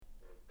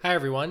Hi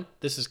everyone,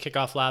 this is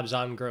Kickoff Labs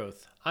on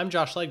Growth. I'm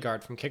Josh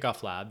Ledgard from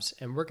Kickoff Labs,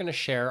 and we're going to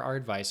share our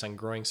advice on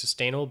growing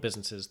sustainable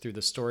businesses through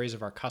the stories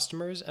of our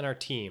customers and our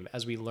team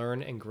as we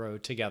learn and grow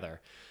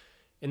together.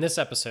 In this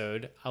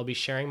episode, I'll be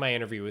sharing my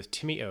interview with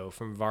Timmy O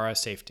from Vara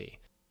Safety.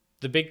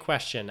 The big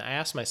question I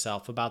asked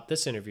myself about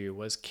this interview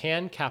was,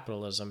 can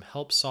capitalism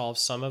help solve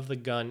some of the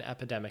gun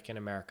epidemic in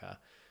America?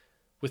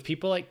 With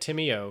people like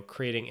Timmy O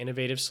creating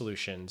innovative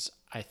solutions,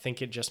 I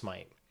think it just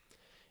might.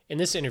 In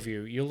this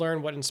interview, you'll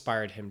learn what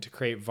inspired him to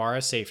create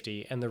Vara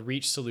Safety and the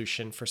Reach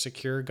solution for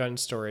secure gun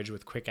storage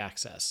with quick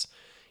access.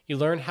 You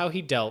learn how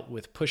he dealt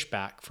with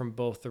pushback from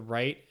both the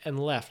right and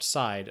left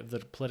side of the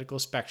political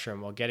spectrum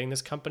while getting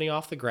this company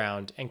off the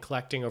ground and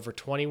collecting over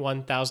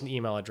 21,000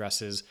 email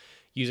addresses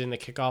using the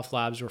Kickoff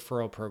Labs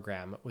referral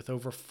program, with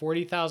over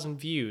 40,000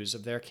 views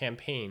of their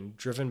campaign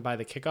driven by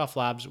the Kickoff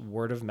Labs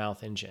word of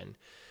mouth engine.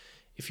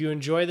 If you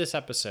enjoy this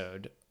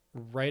episode,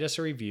 write us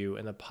a review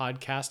in the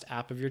podcast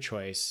app of your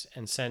choice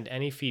and send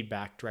any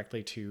feedback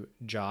directly to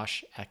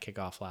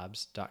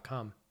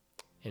josh@kickofflabs.com.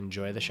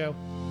 Enjoy the show.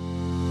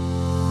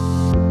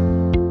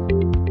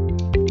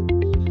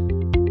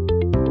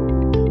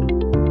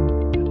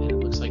 And it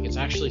looks like it's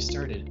actually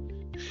started.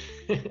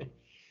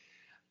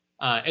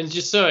 And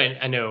just so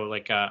I know,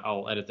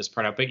 I'll edit this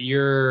part out, but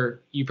you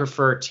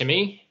prefer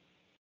Timmy?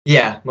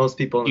 Yeah, most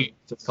people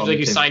just call me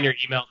you Timmy. sign your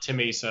email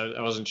Timmy, so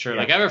I wasn't sure.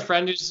 Yeah. I have a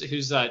friend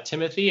who's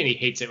Timothy, and he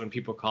hates it when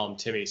people call him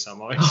Timmy. So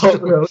I'm always Oh,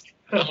 really?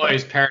 I'm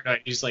always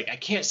paranoid. He's like, I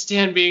can't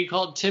stand being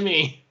called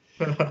Timmy.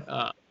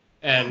 And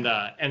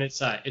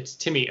it's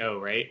Timmy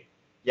O, right?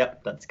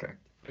 Yep, that's correct.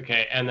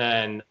 Okay, and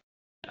then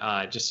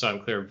just so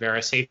I'm clear,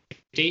 Vara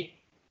Safety.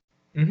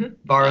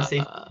 Vara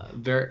Safety.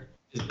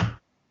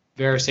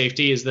 Vara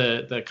Safety is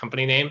the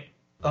company name.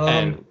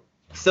 And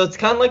So it's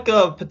kind of like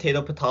a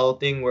potato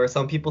thing where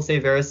some people say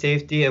Vara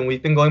Safety, and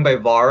we've been going by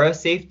Vara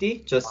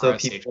Safety just so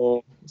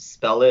people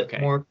spell it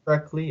more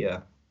correctly. Yeah.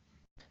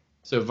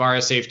 So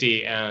Vara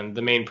Safety, and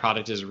the main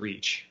product is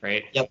Reach,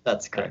 right? Yep,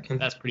 that's correct.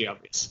 That's pretty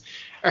obvious.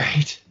 All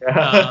right.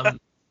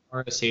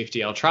 Vara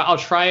Safety. I'll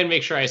try and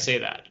make sure I say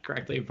that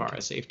correctly. Vara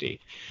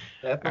Safety.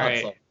 All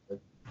right. All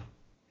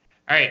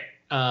right.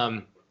 Let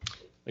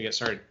me get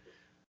started.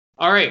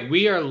 All right,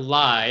 we are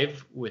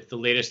live with the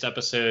latest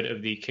episode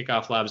of the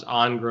Kickoff Labs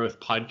On Growth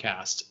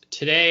podcast.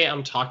 Today,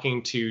 I'm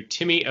talking to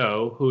Timmy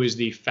O, who is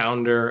the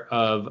founder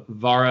of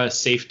Vara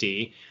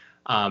Safety,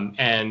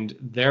 and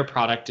their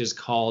product is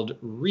called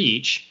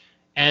Reach.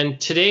 And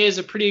today is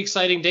a pretty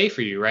exciting day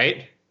for you,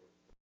 right?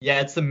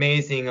 Yeah, it's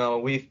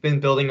amazing. We've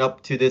been building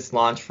up to this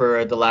launch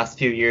for the last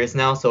few years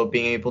now, so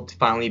being able to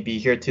finally be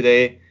here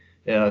today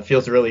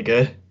feels really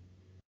good.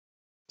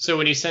 So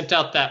when you sent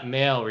out that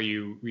mail, were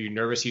you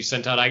nervous? You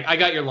sent out, I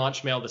got your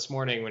launch mail this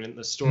morning when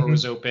the store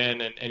was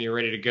open and you're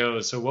ready to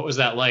go. So what was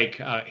that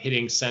like,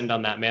 hitting send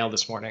on that mail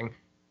this morning?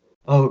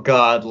 Oh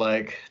God,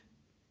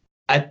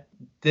 I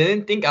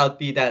didn't think I'd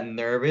be that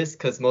nervous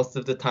because most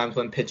of the times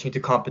when pitching to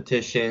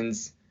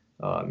competitions,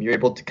 you're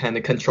able to kind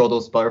of control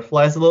those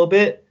butterflies a little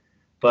bit.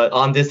 But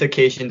on this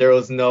occasion, there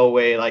was no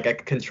way I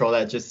could control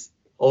that. Just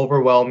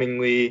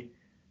overwhelmingly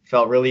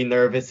felt really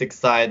nervous,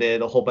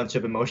 excited, a whole bunch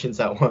of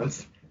emotions at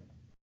once.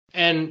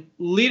 And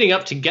leading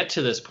up to get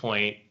to this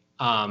point,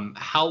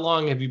 how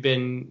long have you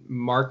been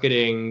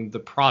marketing the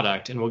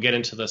product? And we'll get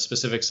into the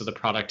specifics of the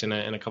product in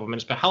a couple of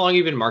minutes, but how long have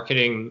you been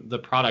marketing the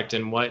product,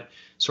 and what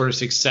sort of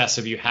success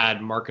have you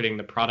had marketing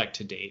the product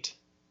to date?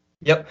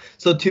 Yep.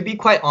 So to be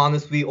quite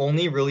honest, we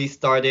only really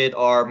started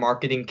our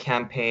marketing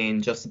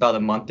campaign just about a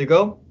month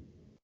ago.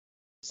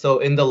 So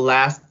in the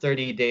last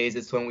 30 days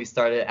is when we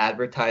started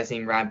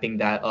advertising, ramping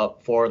that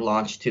up for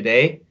launch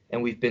today,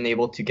 and we've been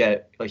able to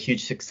get a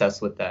huge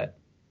success with that.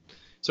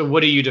 So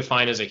what do you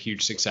define as a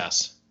huge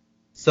success?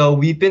 So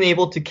we've been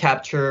able to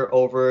capture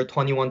over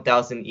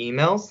 21,000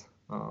 emails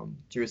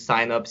through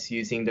signups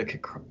using the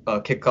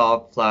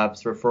Kickoff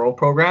Labs referral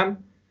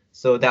program.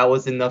 So that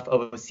was enough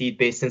of a seed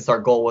base. Since our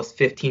goal was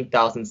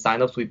 15,000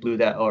 signups, we blew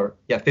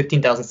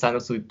 15,000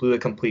 signups, so we blew it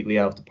completely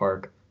out of the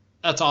park.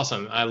 That's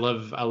awesome. I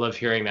love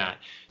hearing that.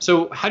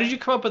 So how did you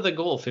come up with the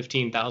goal of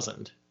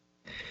 15,000?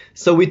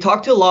 So we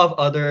talked to a lot of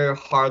other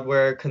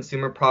hardware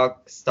consumer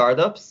product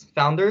startups,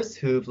 founders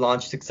who've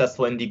launched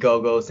successful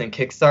Indiegogos and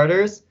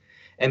Kickstarters.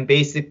 And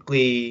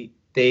basically,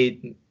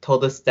 they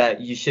told us that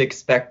you should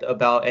expect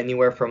about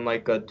anywhere from a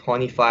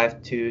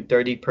 25 to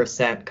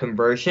 30%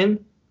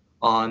 conversion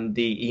on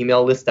the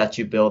email list that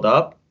you build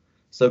up.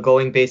 So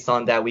going based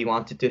on that, we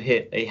wanted to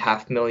hit a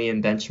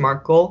 500,000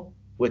 benchmark goal,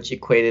 which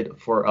equated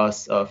for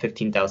us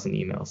 15,000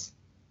 emails.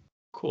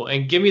 Cool.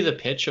 And give me the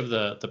pitch of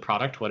the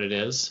product, what it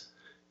is.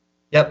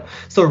 Yep.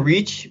 So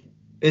Reach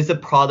is a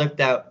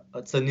product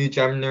it's a new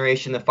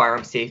generation of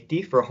firearm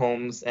safety for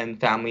homes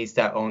and families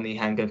that own a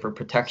handgun for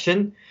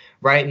protection.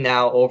 Right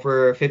now,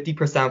 over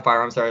 50% of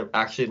firearms are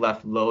actually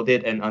left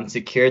loaded and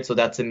unsecured. So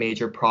that's a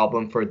major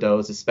problem for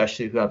those,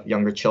 especially who have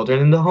younger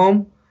children in the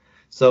home.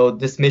 So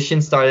this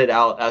mission started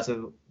out as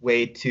a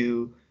way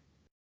to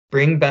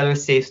bring better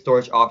safe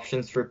storage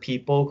options for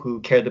people who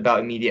cared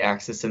about immediate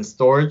access and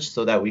storage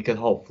so that we could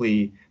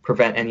hopefully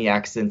prevent any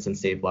accidents and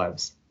save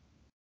lives.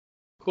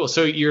 Cool.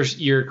 So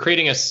you're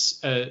creating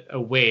a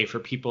way for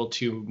people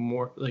to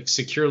more like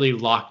securely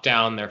lock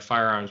down their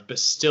firearms, but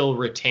still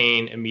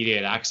retain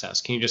immediate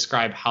access. Can you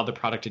describe how the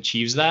product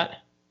achieves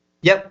that?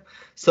 Yep.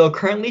 So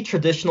currently,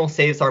 traditional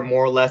safes are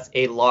more or less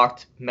a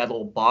locked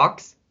metal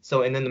box.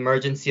 So in an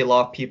emergency, a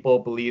lot of people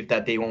believe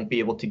that they won't be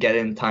able to get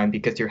in time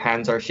because your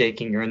hands are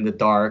shaking, you're in the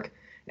dark,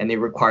 and it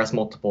requires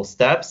multiple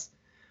steps.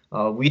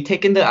 We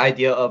taken the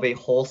idea of a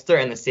holster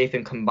and a safe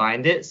and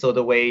combined it. So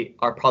the way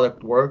our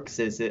product works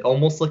is it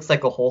almost looks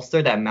like a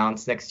holster that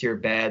mounts next to your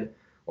bed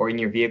or in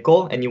your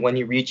vehicle. And when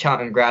you reach out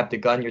and grab the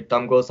gun, your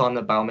thumb goes on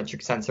the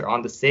biometric sensor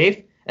on the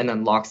safe and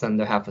then locks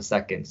under half a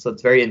second. So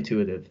it's very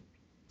intuitive.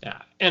 Yeah,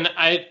 and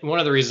one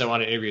of the reasons I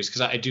want to interview is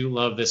because I do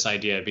love this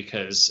idea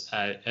because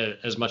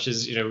as much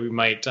as we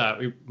might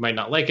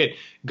not like it,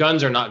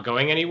 guns are not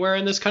going anywhere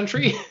in this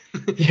country.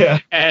 Yeah.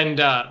 And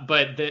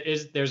but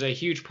there's a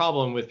huge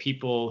problem with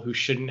people who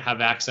shouldn't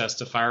have access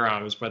to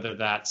firearms. Whether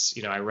that's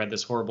I read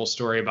this horrible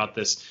story about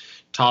this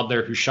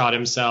toddler who shot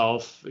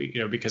himself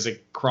because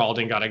it crawled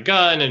and got a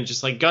gun, and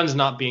just like guns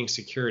not being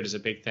secured is a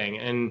big thing.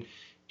 And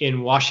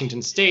in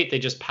Washington state, they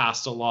just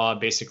passed a law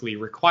basically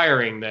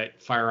requiring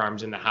that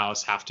firearms in the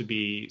house have to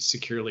be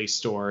securely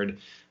stored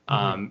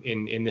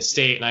in the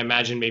state. And I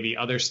imagine maybe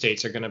other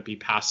states are going to be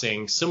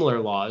passing similar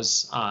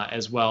laws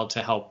as well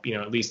to help,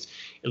 at least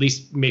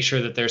make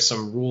sure that there's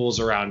some rules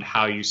around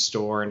how you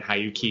store and how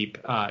you keep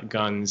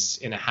guns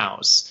in a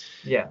house.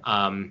 Yeah.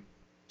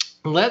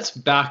 Let's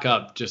back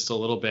up just a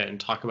little bit and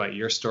talk about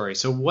your story.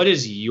 So what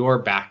is your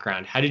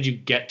background? How did you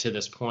get to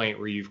this point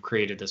where you've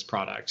created this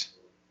product?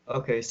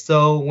 Okay,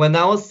 so when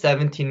I was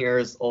 17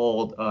 years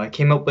old, I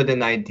came up with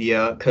an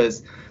idea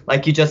because,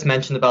 like you just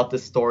mentioned about the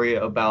story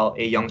about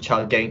a young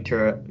child getting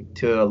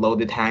to a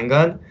loaded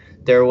handgun,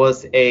 there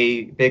was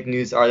a big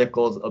news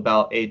article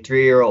about a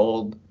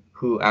 3-year-old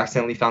who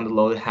accidentally found a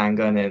loaded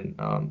handgun and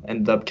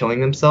ended up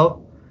killing himself.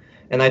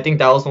 And I think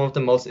that was one of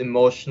the most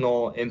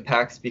emotional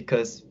impacts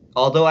because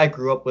although I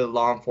grew up with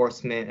law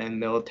enforcement and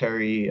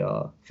military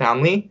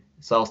family,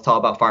 so I was taught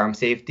about firearm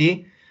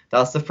safety.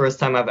 That's the first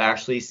time I've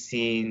actually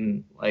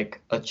seen like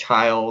a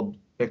child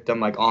victim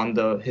like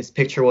his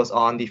picture was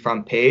on the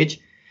front page,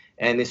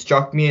 and it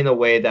struck me in a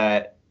way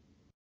that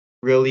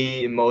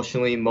really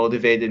emotionally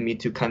motivated me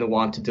to kind of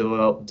want to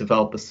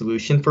develop a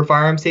solution for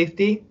firearm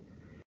safety.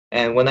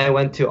 And when I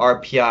went to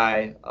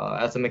RPI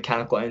as a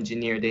mechanical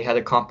engineer, they had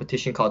a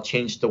competition called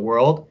Change the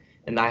World,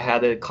 and I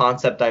had a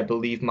concept I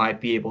believe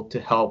might be able to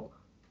help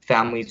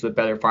families with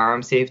better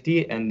firearm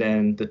safety, and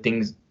then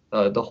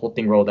the whole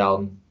thing rolled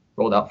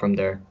out from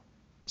there.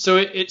 So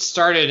it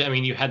started. I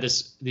mean, you had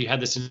this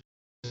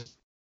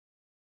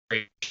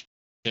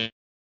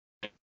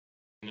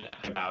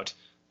about,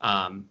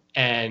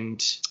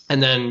 and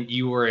then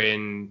you were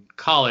in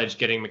college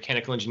getting a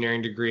mechanical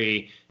engineering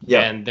degree,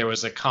 Yeah. and there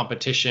was a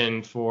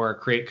competition for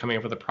coming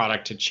up with a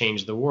product to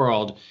change the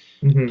world.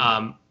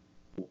 Mm-hmm.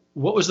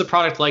 What was the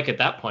product like at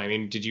that point? I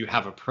mean, did you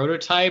have a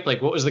prototype?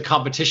 Like, what was the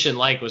competition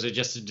like? Was it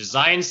just a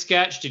design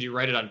sketch? Did you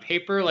write it on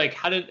paper? Like,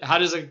 how did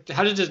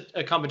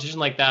a competition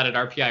like that at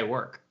RPI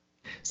work?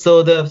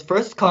 So the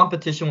first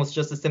competition was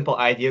just a simple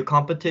idea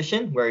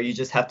competition where you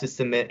just have to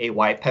submit a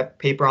white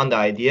paper on the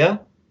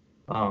idea.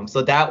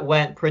 So that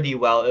went pretty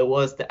well. It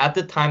was at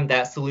the time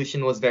that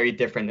solution was very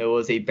different. It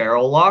was a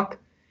barrel lock.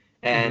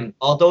 And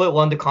although it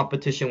won the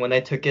competition, when I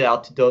took it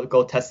out to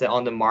go test it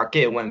on the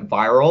market, it went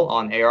viral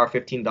on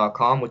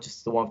AR15.com, which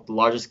is one of the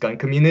largest gun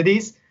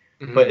communities,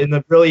 but in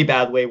a really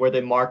bad way where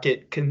the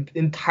market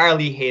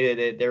entirely hated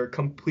it. They were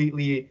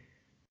completely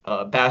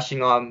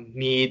bashing on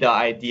me, the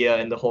idea,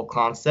 and the whole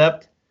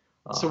concept.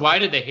 So why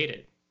did they hate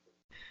it?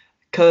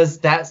 Because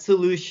that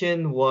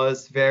solution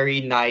was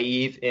very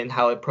naive in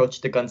how it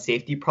approached the gun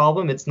safety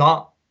problem. It's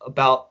not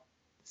about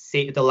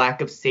the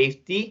lack of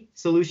safety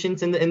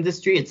solutions in the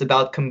industry. It's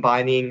about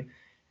combining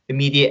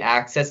immediate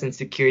access and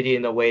security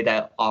in a way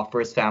that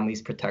offers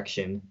families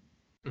protection.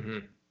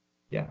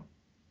 Yeah.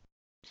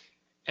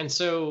 And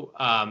so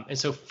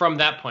from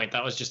that point,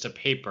 that was just a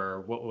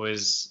paper. What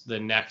was the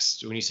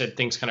next, when you said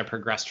things kind of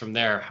progressed from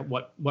there,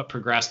 what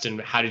progressed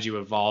and how did you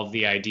evolve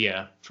the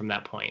idea from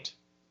that point?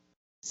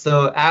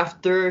 So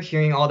after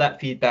hearing all that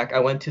feedback, I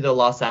went to the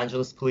Los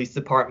Angeles Police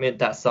Department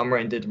that summer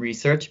and did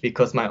research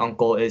because my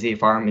uncle is a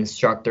firearm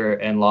instructor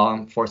and law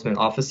enforcement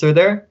officer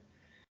there.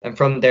 And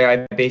from there,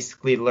 I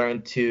basically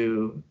learned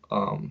to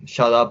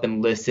shut up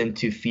and listen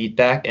to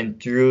feedback.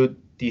 And through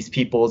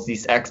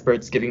these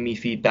experts giving me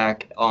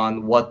feedback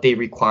on what they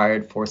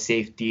required for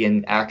safety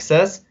and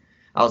access,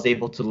 I was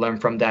able to learn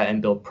from that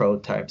and build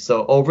prototypes.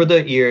 So over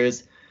the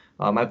years,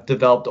 I've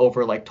developed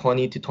over like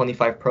 20 to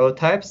 25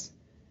 prototypes.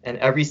 And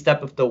every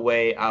step of the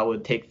way, I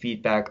would take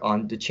feedback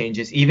on the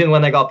changes. Even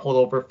when I got pulled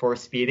over for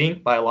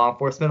speeding by a law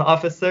enforcement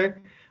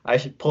officer, I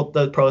pulled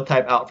the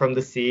prototype out from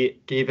the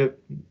seat, gave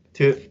it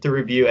to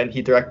review, and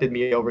he directed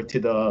me over to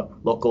the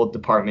local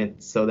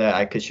department so that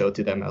I could show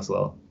to them as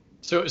well.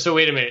 So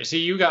wait a minute. So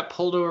you got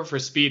pulled over for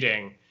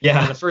speeding.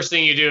 Yeah. And the first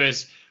thing you do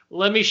is,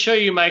 let me show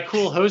you my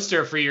cool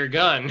holster for your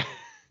gun.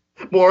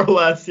 More or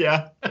less,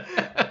 yeah.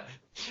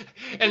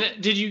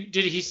 And did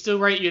he still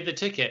write you the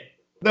ticket?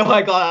 No,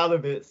 I got out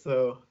of it,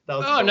 so that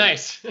was Oh, fun.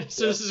 nice. So Yeah.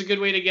 this is a good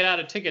way to get out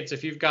of tickets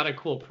if you've got a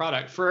cool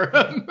product for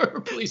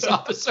a police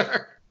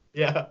officer.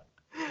 Yeah.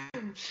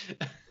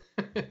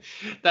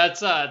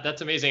 That's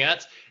amazing.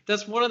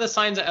 That's one of the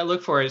signs that I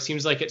look for. It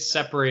seems like it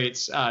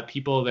separates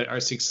people that are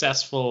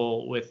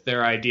successful with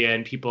their idea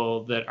and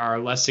people that are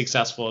less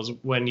successful. Is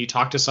when you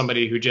talk to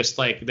somebody who just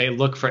like they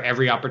look for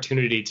every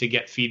opportunity to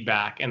get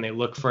feedback and they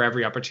look for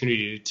every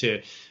opportunity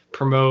to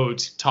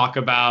promote, talk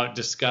about,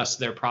 discuss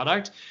their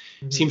product.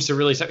 Mhm. Seems to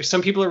really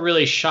some people are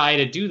really shy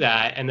to do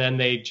that, and then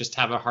they just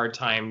have a hard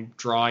time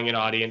drawing an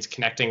audience,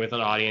 connecting with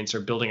an audience, or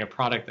building a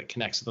product that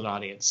connects with an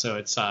audience. So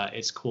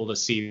it's cool to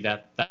see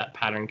that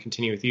pattern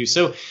continue with you.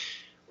 So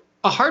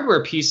a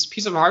hardware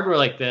piece of hardware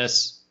like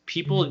this,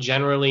 people Mhm.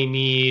 generally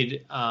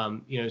need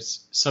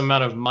some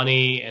amount of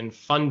money and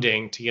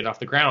funding to get off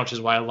the ground, which is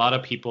why a lot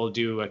of people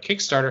do a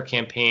Kickstarter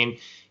campaign.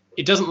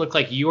 It doesn't look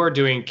like you're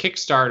doing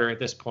Kickstarter at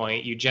this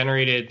point. You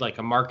generated like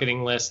a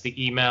marketing list, the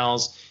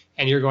emails,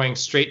 and you're going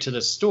straight to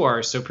the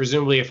store. So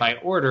presumably if I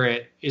order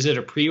it, is it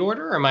a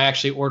pre-order or am I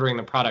actually ordering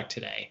the product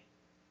today?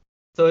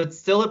 So it's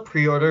still a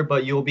pre-order,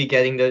 but you'll be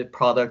getting the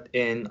product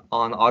in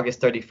on August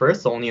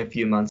 31st, so only a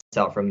few months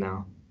out from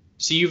now.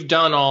 So you've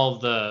done all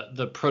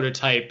the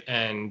prototype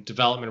and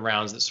development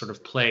rounds that sort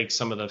of plague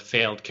some of the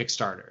failed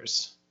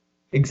Kickstarters.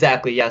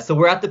 Exactly, yeah. So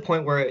we're at the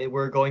point where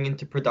we're going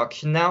into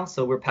production now.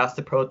 So we're past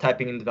the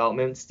prototyping and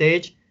development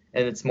stage,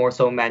 and it's more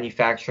so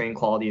manufacturing,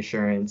 quality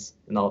assurance,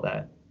 and all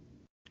that.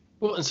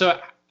 Well, and so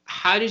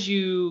how did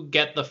you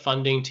get the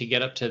funding to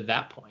get up to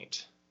that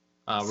point?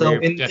 So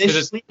Because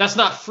initially, that's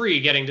not free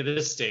getting to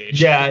this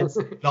stage. yeah, it's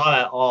not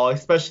at all,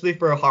 especially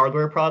for a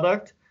hardware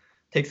product.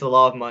 Takes a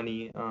lot of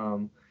money.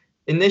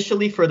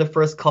 Initially, for the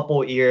first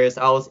couple years,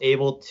 I was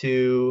able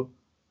to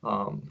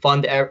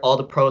fund all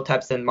the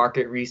prototypes and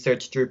market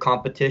research through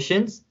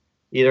competitions,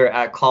 either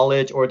at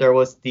college or there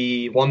was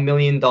the $1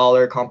 million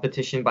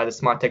competition by the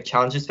Smart Tech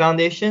Challenges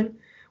Foundation,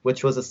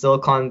 which was a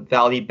Silicon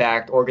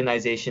Valley-backed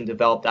organization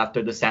developed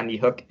after the Sandy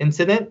Hook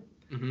incident.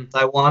 Hmm. So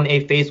I won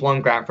a phase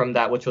one grant from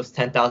that, which was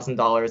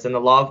 $10,000. And a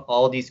lot of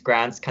all these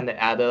grants kind of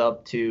added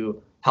up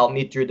to help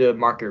me through the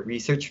market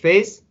research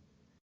phase.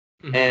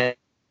 Hmm. And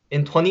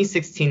in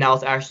 2016, I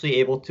was actually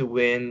able to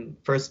win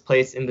first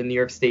place in the New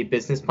York State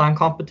Business Plan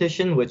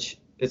competition, which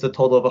is a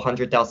total of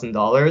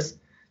 $100,000.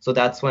 So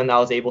that's when I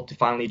was able to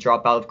finally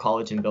drop out of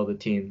college and build a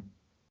team.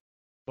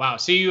 Wow.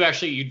 So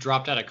you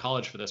dropped out of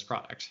college for this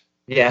product.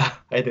 Yeah,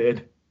 I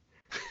did.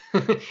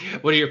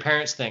 What do your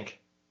parents think?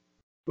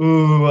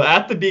 Ooh,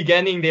 at the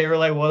beginning they were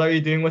like, "What are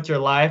you doing with your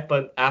life?"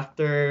 But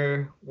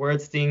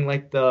afterwards, seeing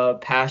like the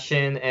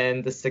passion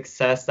and the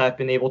success I've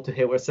been able to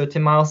hit with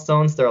certain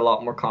milestones, they're a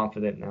lot more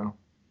confident now.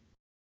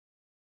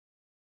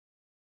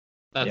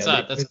 That's Yeah, uh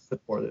they've that's been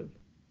supportive.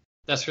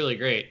 that's really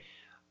great.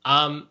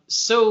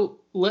 So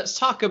let's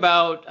talk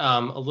about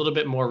a little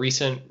bit more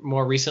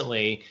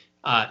recently.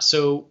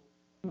 So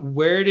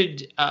where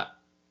did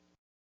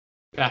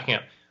backing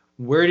up?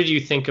 Where did you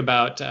think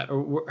about,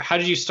 or how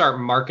did you start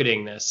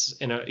marketing this?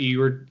 You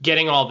were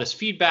getting all this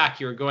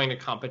feedback. You were going to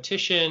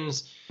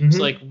competitions. So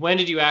Hmm. like, when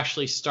did you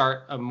actually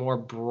start a more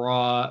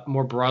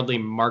broadly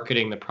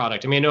marketing the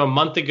product? I mean, I know a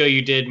month ago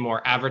you did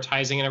more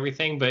advertising and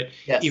everything, but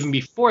even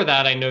Yes. before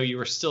that, I know you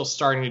were still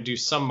starting to do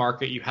some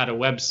market. You had a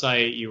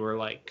website. You were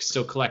like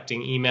still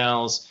collecting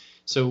emails.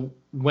 So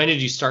when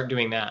did you start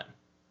doing that?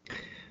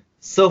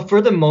 So for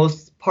the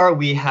most part,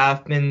 we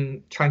have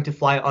been trying to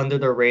fly under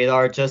the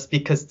radar just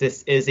because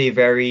this is a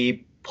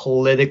very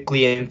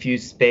politically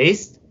infused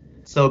space.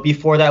 So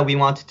before that, we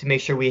wanted to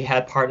make sure we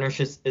had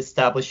partnerships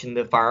established in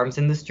the firearms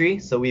industry.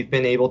 So we've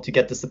been able to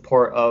get the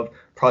support of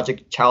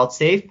Project Child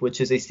Safe, which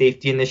is a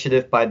safety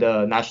initiative by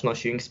the National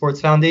Shooting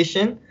Sports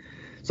Foundation.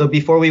 So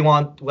before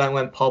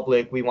went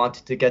public, we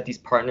wanted to get these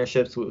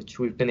partnerships, which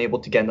we've been able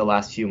to get in the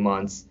last few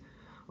months.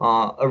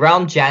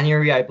 Around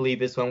January, I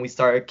believe, is when we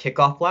started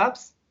Kickoff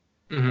Labs.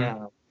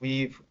 Hmm.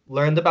 We've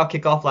learned about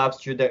Kickoff Labs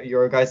through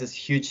your guys'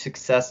 huge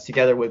success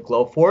together with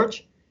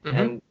Glowforge, Hmm.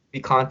 and we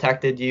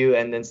contacted you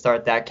and then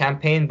started that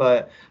campaign.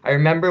 But I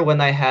remember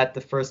when I had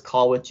the first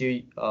call with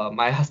you,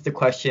 I asked the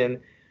question,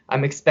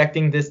 I'm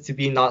expecting this to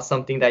be not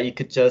something that you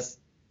could just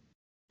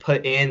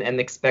put in and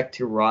expect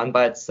to run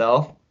by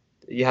itself.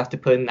 You have to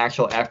put in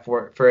actual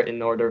effort for it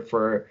in order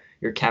for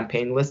your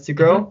campaign list to Hmm.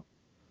 grow.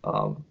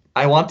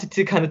 I wanted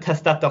to kind of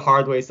test that the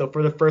hard way. So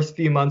for the first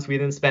few months, we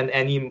didn't spend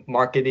any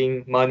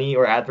marketing money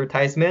or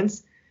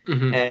advertisements.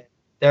 Hmm. And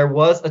there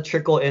was a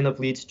trickle in of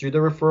leads through the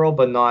referral,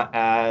 but not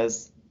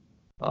as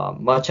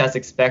much as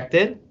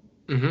expected.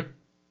 Hmm.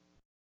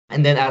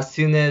 And then as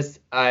soon as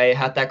I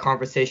had that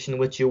conversation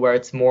with you where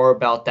it's more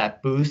about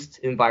that boost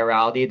in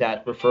virality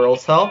that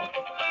referrals help,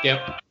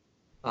 Yep.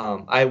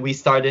 we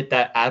started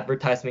that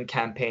advertisement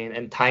campaign,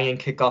 and tying in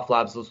Kickoff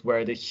Labs was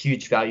where the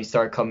huge value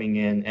started coming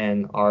in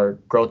and our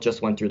growth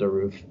just went through the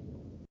roof.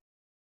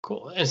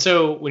 Cool. And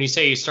so when you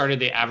say you started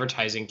the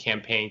advertising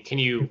campaign, can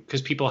you,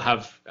 because people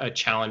have a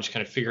challenge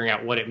kind of figuring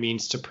out what it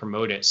means to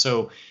promote it.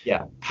 So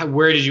Yeah.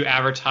 where did you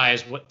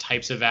advertise? What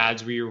types of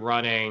ads were you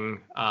running?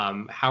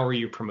 How were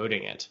you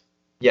promoting it?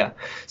 Yeah.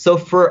 So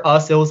for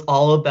us, it was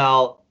all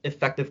about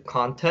effective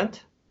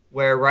content,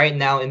 where right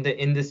now in the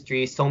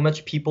industry, so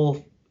much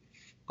people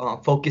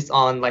focus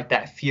on like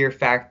that fear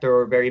factor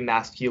or very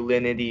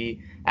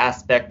masculinity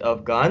aspect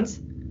of guns.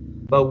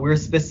 But we're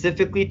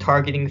specifically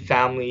targeting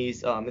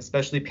families,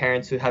 especially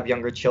parents who have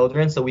younger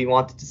children. So we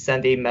wanted to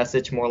send a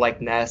message more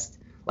like Nest,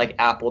 like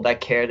Apple,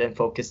 that cared and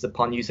focused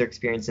upon user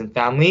experience and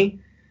family.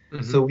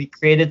 So Hmm. we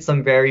created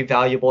some very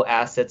valuable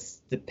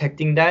assets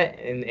depicting that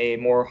in a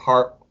more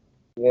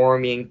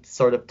heartwarming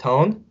sort of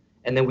tone.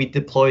 And then we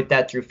deployed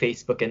that through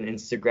Facebook and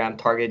Instagram,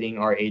 targeting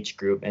our age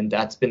group. And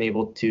that's been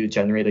able to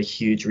generate a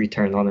huge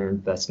return on our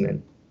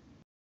investment.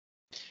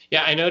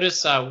 Yeah, I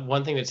noticed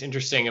one thing that's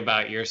interesting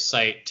about your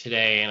site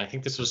today, and I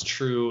think this was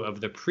true of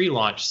the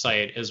pre-launch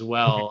site as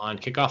well on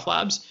Kickoff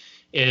Labs,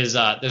 is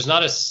there's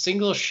not a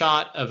single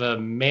shot of a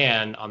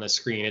man on the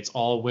screen. It's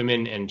all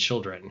women and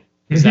children.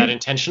 Is that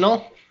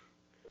intentional?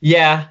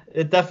 Yeah,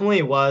 it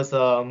definitely was.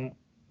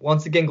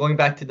 Once again, going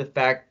back to the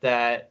fact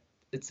that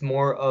it's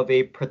more of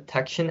a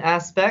protection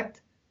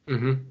aspect,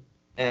 Hmm.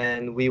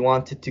 and we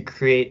wanted to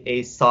create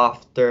a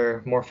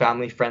softer, more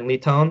family-friendly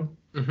tone.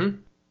 Hmm.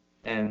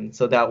 And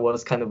so that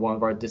was kind of one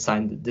of our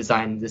design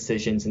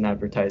decisions in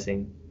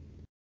advertising.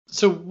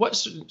 So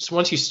once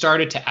you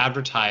started to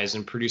advertise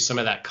and produce some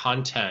of that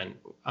content,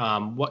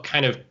 what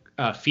kind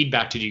of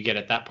feedback did you get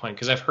at that point?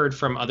 Because I've heard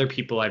from other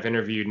people I've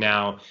interviewed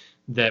now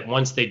that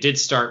once they did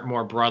start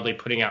more broadly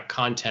putting out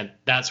content,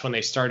 that's when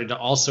they started to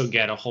also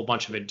get a whole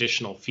bunch of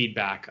additional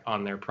feedback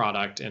on their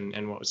product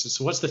and what was it.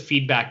 So what's the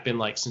feedback been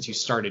like since you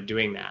started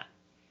doing that?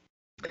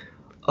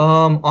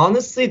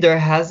 Honestly, there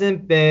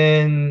hasn't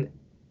been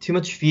too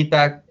much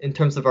feedback in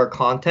terms of our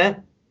content.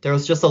 There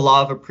was just a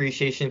lot of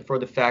appreciation for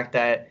the fact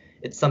that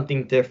it's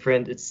something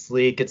different, it's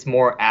sleek, it's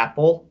more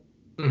Apple.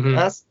 Hmm.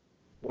 Us.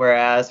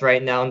 Whereas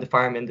right now in the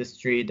firearm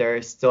industry,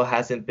 there still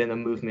hasn't been a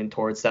movement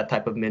towards that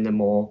type of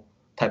minimal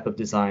type of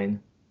design.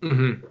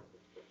 Hmm.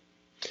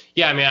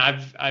 Yeah, I mean,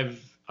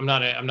 I'm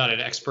not an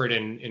expert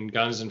in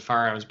guns and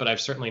firearms, but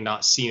I've certainly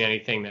not seen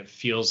anything that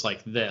feels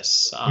like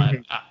this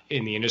Mhm.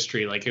 in the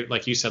industry.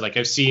 Like you said, like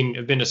I've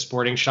been to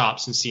sporting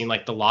shops and seen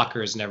like the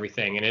lockers and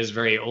everything, and it is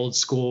very old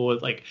school,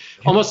 like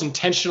almost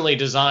intentionally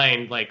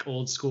designed, like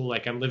old school.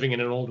 Like I'm living in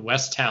an old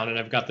West town, and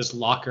I've got this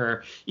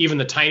locker. Even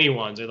the tiny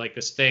ones are like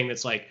this thing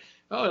that's like,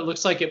 oh, it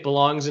looks like it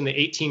belongs in the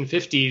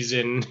 1850s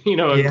in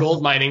a Yeah.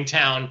 gold mining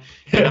town,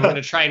 and I'm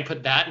gonna try and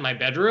put that in my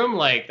bedroom.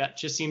 Like that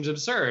just seems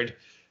absurd.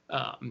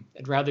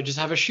 I'd rather just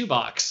have a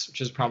shoebox, which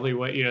is probably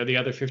what the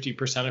other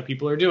 50% of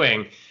people are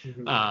doing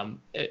Mhm.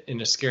 in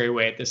a scary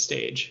way at this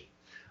stage.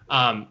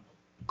 Um,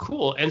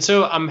 cool. And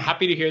so I'm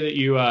happy to hear that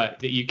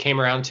you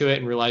came around to it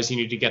and realized you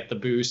need to get the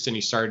boost, and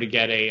you started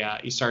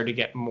to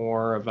get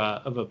more of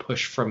a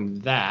push from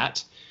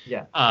that.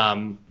 Yeah.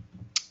 Um,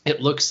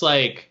 it looks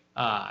like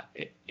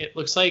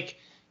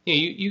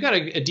you got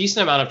a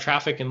decent amount of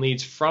traffic and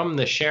leads from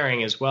the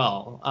sharing as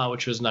well,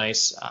 which was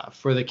nice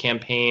for the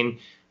campaign.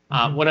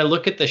 Mhm. When I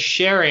look at the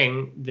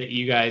sharing that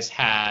you guys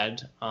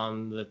had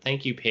on the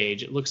thank you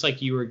page, it looks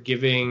like you were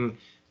giving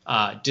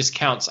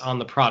discounts on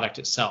the product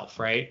itself,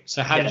 right?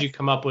 So how did you Yes.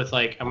 come up with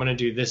like I'm going to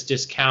do this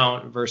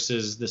discount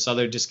versus this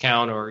other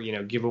discount, or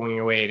giving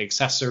away an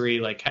accessory?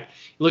 Like it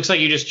looks like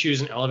you just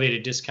choose an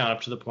elevated discount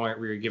up to the point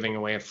where you're giving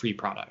away a free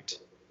product.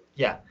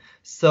 Yeah.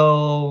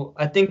 So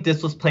I think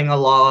this was playing a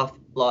lot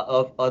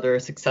of other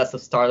success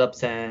of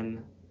startups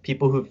and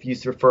people who've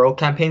used referral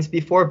campaigns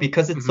before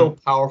because it's so Hmm.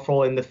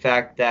 powerful in the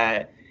fact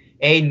that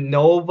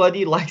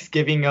nobody likes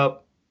giving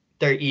up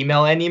their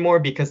email anymore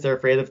because they're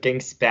afraid of getting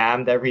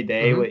spammed every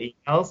day with Hmm.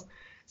 emails.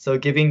 So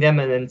giving them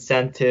an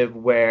incentive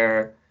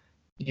where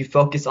you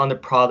focus on the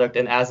product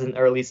and as an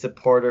early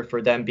supporter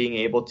for them being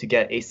able to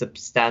get a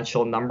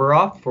substantial number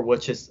off for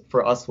which is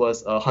for us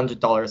was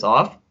 $100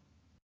 off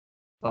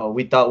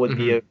we thought would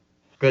be Hmm. a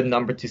good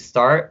number to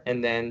start.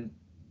 And then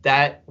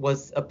that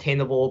was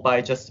obtainable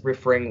by just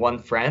referring one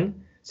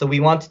friend. So we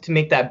wanted to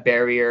make that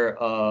barrier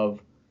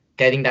of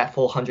getting that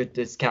full 100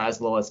 discount as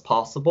low as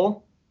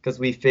possible because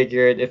we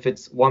figured if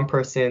it's one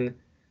person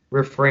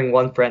referring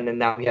one friend and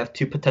now we have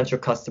two potential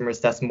customers,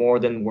 that's more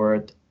than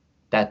worth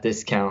that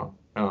discount.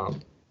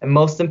 And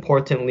most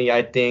importantly,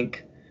 I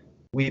think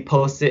we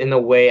post it in a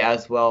way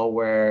as well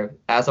where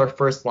as our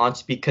first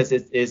launch because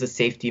it is a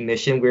safety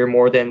mission we're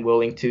more than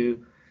willing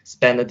to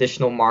spend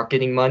additional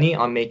marketing money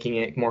on making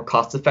it more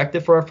cost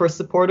effective for our first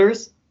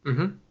supporters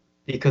Hmm.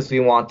 because we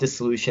want this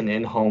solution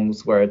in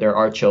homes where there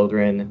are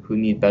children who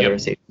need better Yep.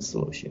 safety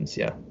solutions.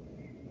 Yeah.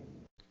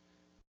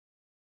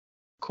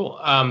 Cool.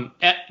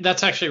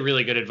 That's actually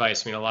really good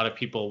advice. I mean, a lot of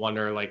people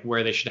wonder like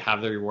where they should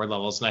have the reward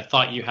levels, and I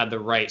thought you had the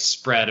right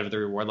spread of the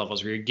reward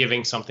levels, where you're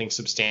giving something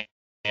substantial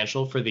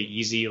substantial for the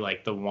easy,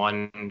 like the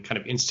one kind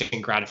of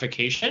instant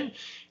gratification. And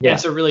Yeah.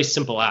 it's a really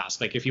simple ask.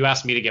 Like if you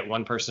asked me to get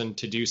one person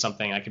to do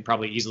something, I could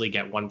probably easily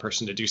get one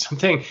person to do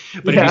something.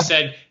 But if you Yeah.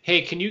 said,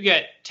 hey, can you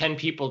get 10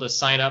 people to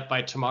sign up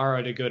by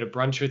tomorrow to go to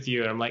brunch with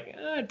you? And I'm like,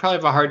 I'd probably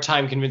have a hard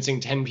time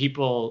convincing 10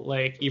 people,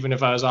 like even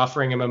if I was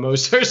offering a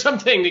mimosa or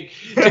something to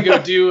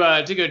go do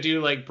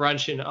like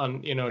brunch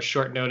on,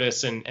 short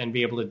notice and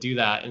be able to do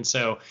that. And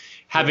so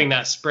having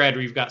that spread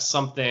where you've got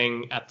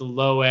something at the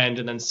low end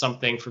and then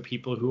something for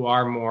people who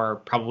are more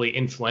probably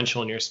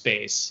influential in your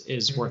space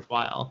is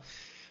worthwhile.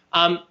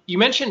 You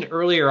mentioned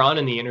earlier on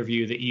in the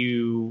interview that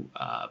you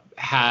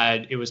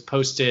it was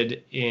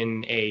posted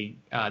in the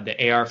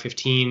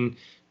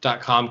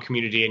AR15.com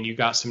community and you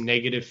got some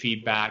negative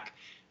feedback.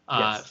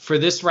 Yes. For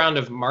this round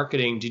of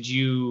marketing, did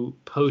you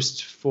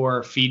post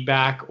for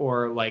feedback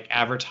or like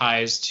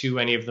advertise to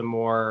any of the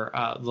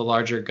the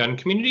larger gun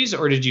communities,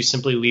 or did you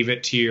simply leave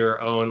it to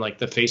your own, like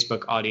the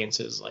Facebook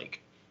audiences,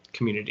 like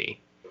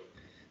community?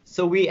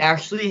 So we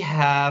actually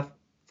have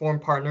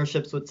formed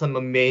partnerships with some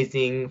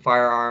amazing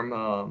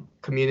firearm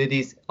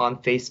communities on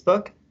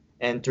Facebook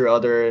and through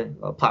other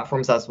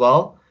platforms as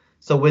well.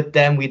 So with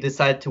them, we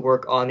decided to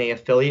work on a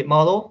affiliate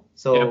model.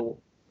 Yep.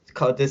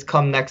 So this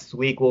come next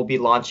week, we'll be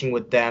launching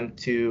with them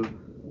to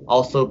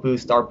also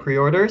boost our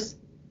pre-orders.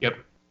 Yep.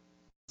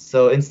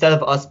 So instead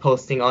of us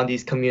posting on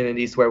these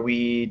communities where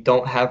we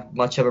don't have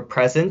much of a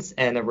presence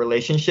and a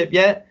relationship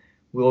yet,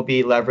 we'll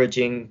be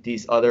leveraging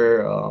these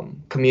other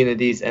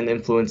communities and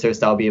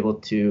influencers that will be able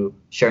to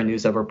share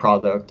news of our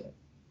product,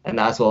 and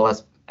as well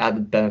as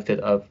added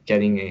benefit of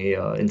getting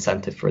a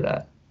incentive for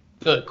that.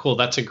 Cool.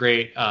 That's a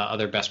great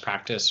other best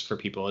practice for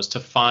people, is to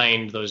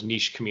find those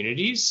niche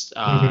communities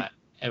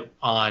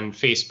on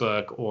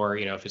Facebook, or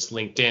if it's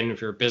LinkedIn,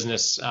 if you're a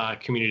business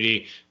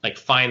community, like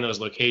find those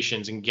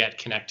locations and get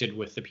connected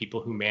with the people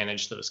who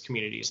manage those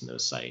communities and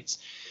those sites.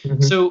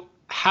 So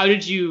how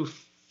did you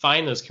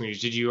find those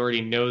communities? Did you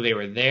already know they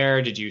were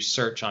there? Did you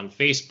search on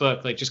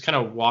Facebook? Like just kind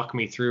of walk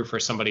me through, for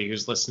somebody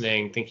who's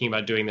listening, thinking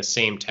about doing the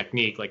same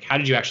technique. Like how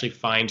did you actually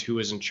find who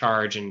was in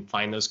charge and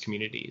find those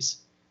communities?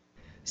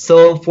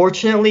 So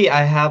fortunately,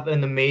 I have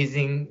an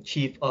amazing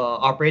chief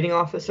operating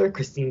officer,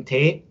 Christine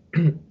Tate.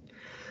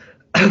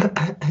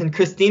 And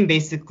Christine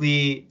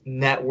basically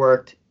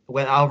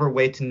went out of her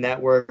way to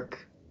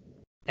network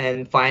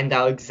and find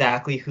out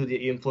exactly who the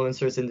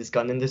influencers in this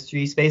gun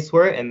industry space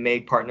were and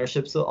make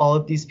partnerships with all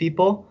of these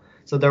people.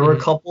 So there were a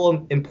couple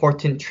of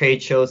important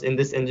trade shows in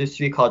this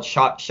industry called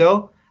SHOT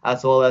Show,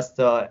 as well as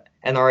the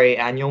NRA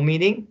annual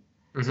meeting.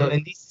 So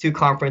in these two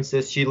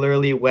conferences, she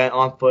literally went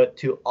on foot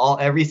to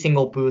every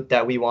single booth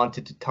that we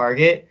wanted to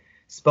target,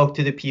 spoke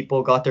to the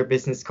people, got their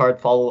business card,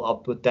 followed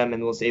up with them,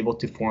 and was able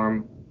to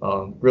form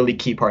really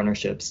key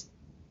partnerships.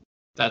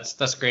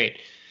 That's great.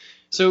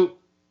 So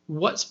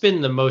what's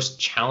been the most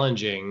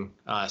challenging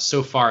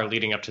so far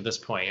leading up to this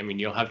point? I mean,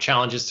 you'll have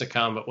challenges to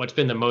come, but what's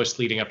been the most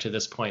leading up to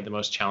this point, the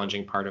most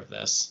challenging part of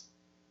this?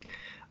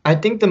 I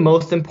think the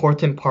most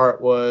important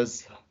part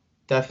was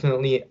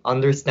definitely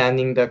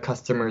understanding the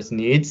customer's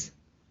needs.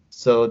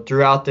 So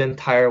throughout the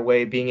entire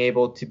way, being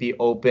able to be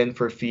open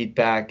for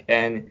feedback,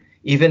 and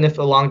even if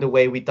along the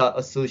way we thought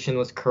a solution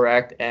was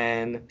correct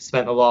and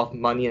spent a lot of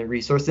money and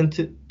resource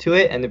into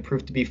it and it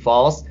proved to be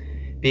false,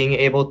 being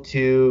able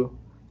to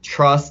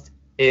trust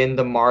in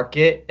the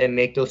market and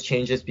make those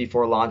changes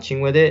before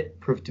launching with it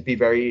proved to be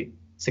very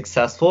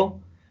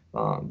successful.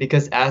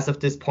 Because as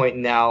of this point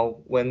now,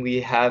 when we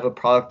have a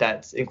product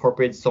that's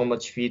incorporated so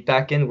much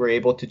feedback in, we're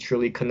able to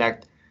truly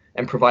connect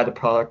and provide a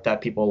product that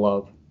people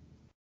love.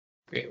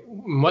 Great.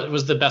 What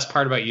was the best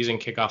part about using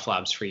Kickoff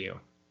Labs for you?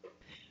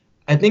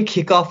 I think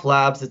Kickoff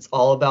Labs, it's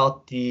all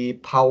about the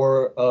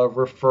power of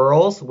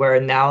referrals,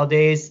 where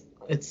nowadays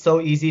it's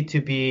so easy to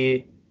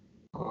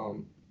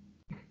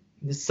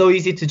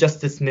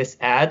just dismiss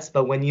ads.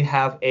 But when you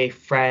have a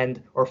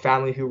friend or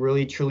family who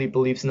really truly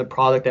believes in the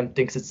product and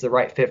thinks it's the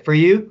right fit for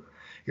you,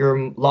 you're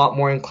a lot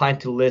more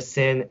inclined to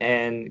listen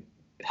and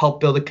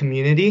help build a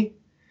community.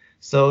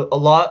 So a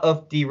lot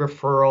of the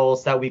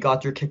referrals that we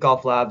got through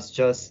Kickoff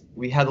Labs,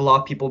 we had a lot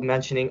of people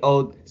mentioning,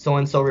 oh,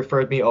 so-and-so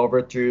referred me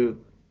over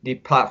through the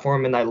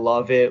platform and I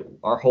love it.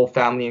 Our whole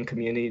family and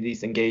community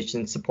is engaged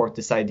and support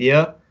this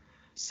idea.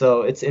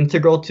 So it's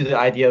integral to the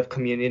idea of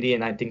community,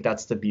 and I think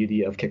that's the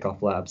beauty of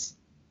Kickoff Labs.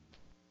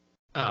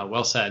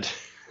 Well said.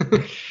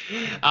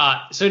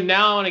 So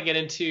now I want to get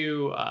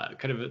into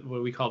kind of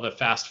what we call the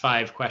fast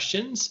five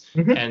questions.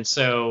 And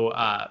so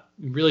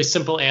really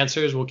simple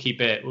answers. We'll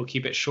keep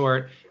it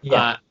short.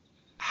 Yeah.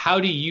 How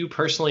do you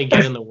personally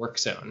get in the work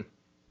zone?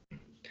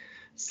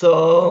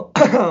 So,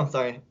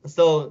 sorry.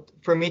 So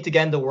for me to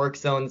get in the work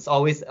zone, it's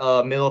always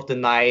a middle of the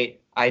night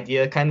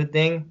idea kind of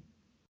thing.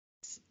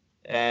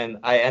 And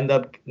I end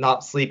up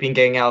not sleeping,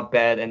 getting out of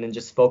bed, and then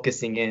just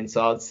focusing in.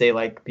 So I would say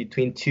like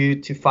between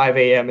 2 to 5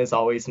 a.m. is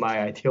always my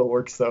ideal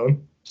work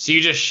zone. So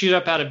you just shoot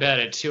up out of bed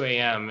at 2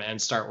 a.m.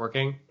 and start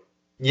working?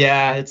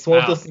 Yeah, it's one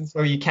of those things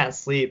where you can't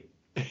sleep.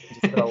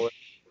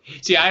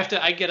 See,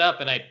 I get up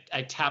and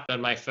I tap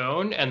on my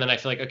phone and then I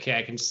feel like, okay,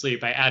 I can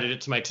sleep. I added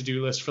it to my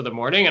to-do list for the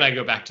morning and I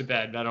go back to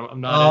bed. I'm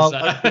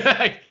not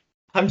as,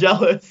 I'm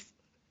jealous.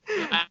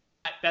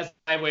 that's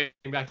my way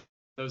back to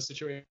those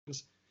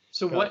situations.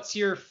 So what's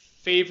your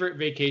favorite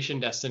vacation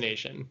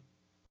destination?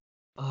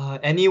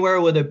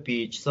 Anywhere with a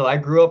beach. So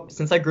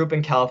since I grew up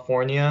in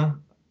California,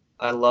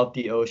 I love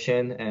the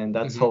ocean, and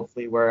that's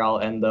hopefully where I'll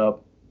end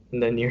up in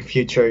the near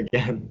future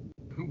again.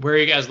 Where are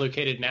you guys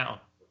located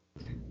now?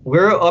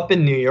 We're up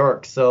in New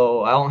York,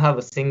 so I don't have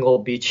a single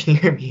beach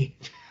near me.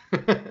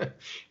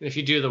 If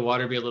you do, the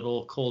water be a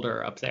little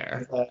colder up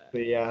there.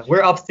 Exactly, yeah.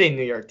 We're upstate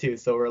New York too,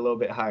 so we're a little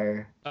bit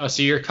higher. Oh,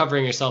 so you're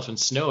covering yourself in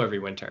snow every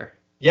winter.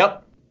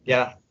 Yep.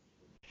 Yeah.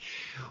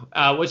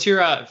 What's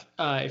your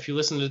if you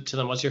listen to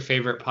them, what's your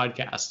favorite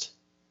podcast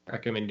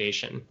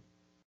recommendation?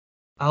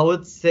 I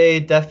would say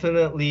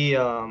definitely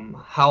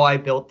How I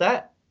Built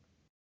That.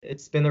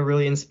 It's been a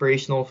really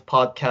inspirational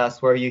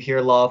podcast where you hear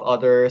a lot of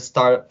other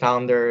startup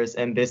founders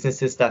and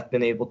businesses that have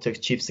been able to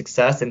achieve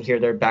success and hear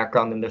their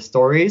background and their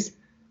stories.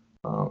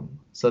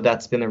 So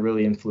that's been a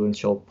really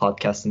influential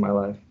podcast in my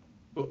life.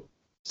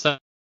 So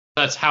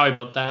that's How I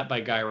Built That by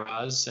Guy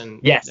Raz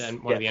and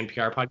one of the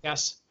NPR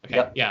podcasts. Okay,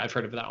 yep. Yeah, I've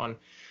heard of that one.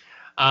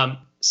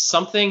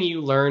 Something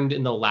you learned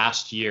in the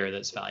last year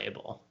that's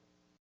valuable.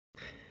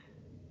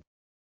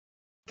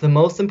 The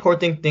most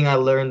important thing I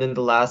learned in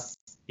the last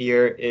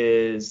year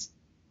is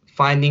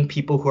finding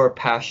people who are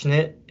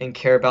passionate and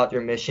care about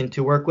your mission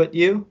to work with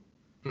you,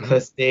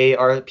 because they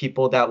are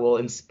people that will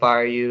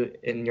inspire you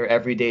in your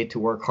everyday to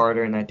work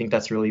harder. And I think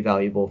that's really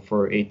valuable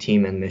for a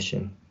team and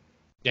mission.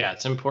 Yeah,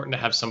 it's important to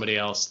have somebody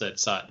else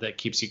that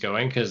keeps you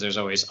going, because there's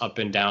always up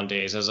and down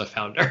days as a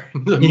founder.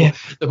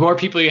 The more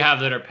people you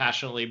have that are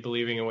passionately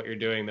believing in what you're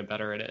doing, the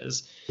better it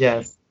is.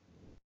 Yes.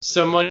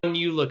 Someone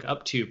you look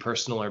up to,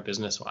 personal or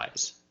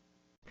business-wise?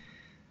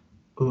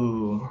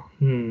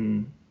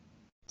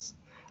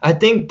 I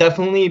think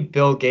definitely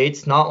Bill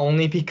Gates, not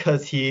only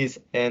because he's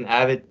an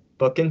avid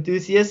book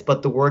enthusiast,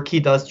 but the work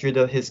he does through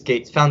his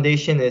Gates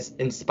Foundation is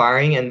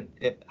inspiring and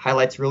it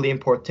highlights really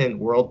important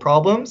world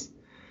problems.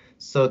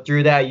 So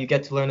through that, you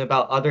get to learn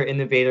about other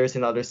innovators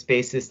in other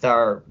spaces that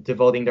are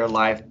devoting their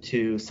life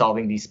to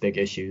solving these big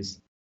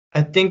issues.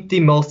 I think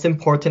the most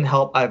important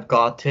help I've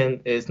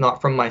gotten is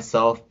not from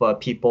myself, but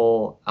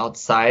people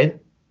outside.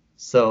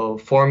 So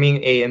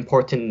forming an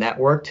important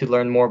network to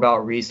learn more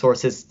about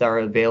resources that are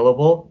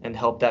available and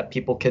help that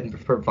people can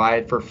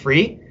provide for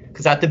free.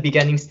 Because at the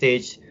beginning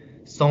stage,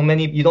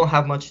 you don't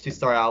have much to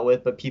start out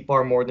with, but people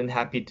are more than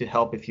happy to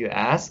help if you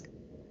ask.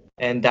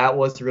 And that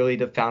was really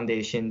the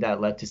foundation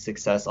that led to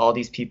success. All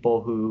these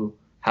people who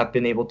have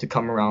been able to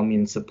come around me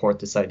and support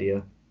this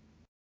idea.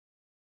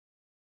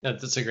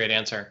 That's a great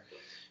answer.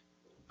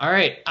 All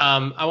right.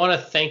 I want to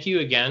thank you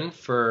again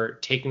for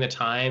taking the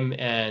time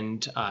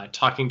and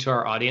talking to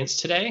our audience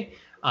today.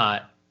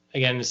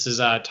 Again, this is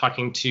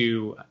talking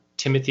to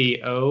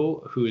Timothy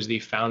O, who is the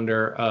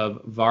founder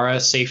of Vara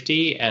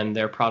Safety, and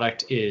their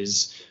product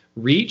is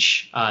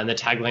Reach. And the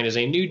tagline is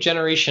a new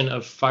generation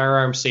of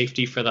firearm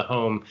safety for the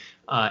home.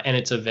 And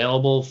it's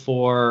available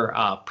for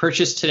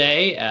purchase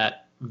today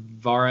at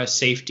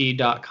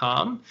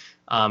varasafety.com.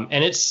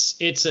 And it's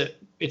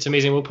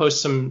amazing. We'll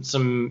post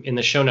some in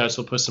the show notes.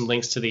 We'll post some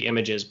links to the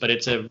images, but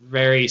it's a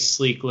very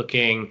sleek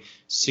looking,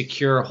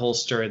 secure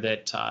holster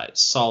that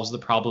solves the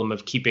problem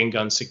of keeping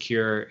guns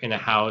secure in a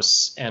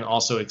house and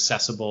also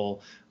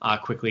accessible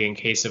quickly in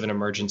case of an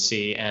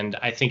emergency. And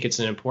I think it's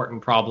an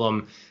important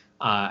problem.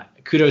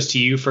 Kudos to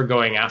you for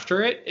going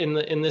after it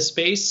in this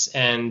space.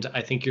 And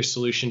I think your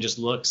solution just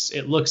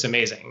looks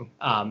amazing.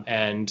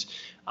 And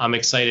I'm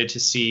excited to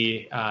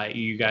see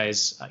you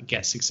guys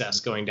get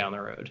success going down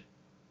the road.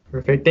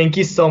 Perfect. Thank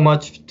you so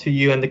much to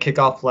you and the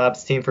Kickoff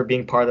Labs team for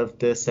being part of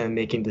this and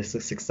making this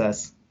a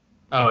success.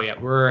 Oh yeah,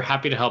 we're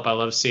happy to help. I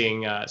love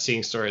seeing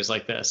stories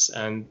like this.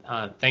 And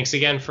thanks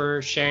again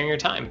for sharing your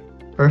time.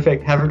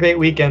 Perfect. Have a great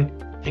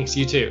weekend. Thanks,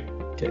 you too.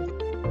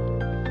 Okay.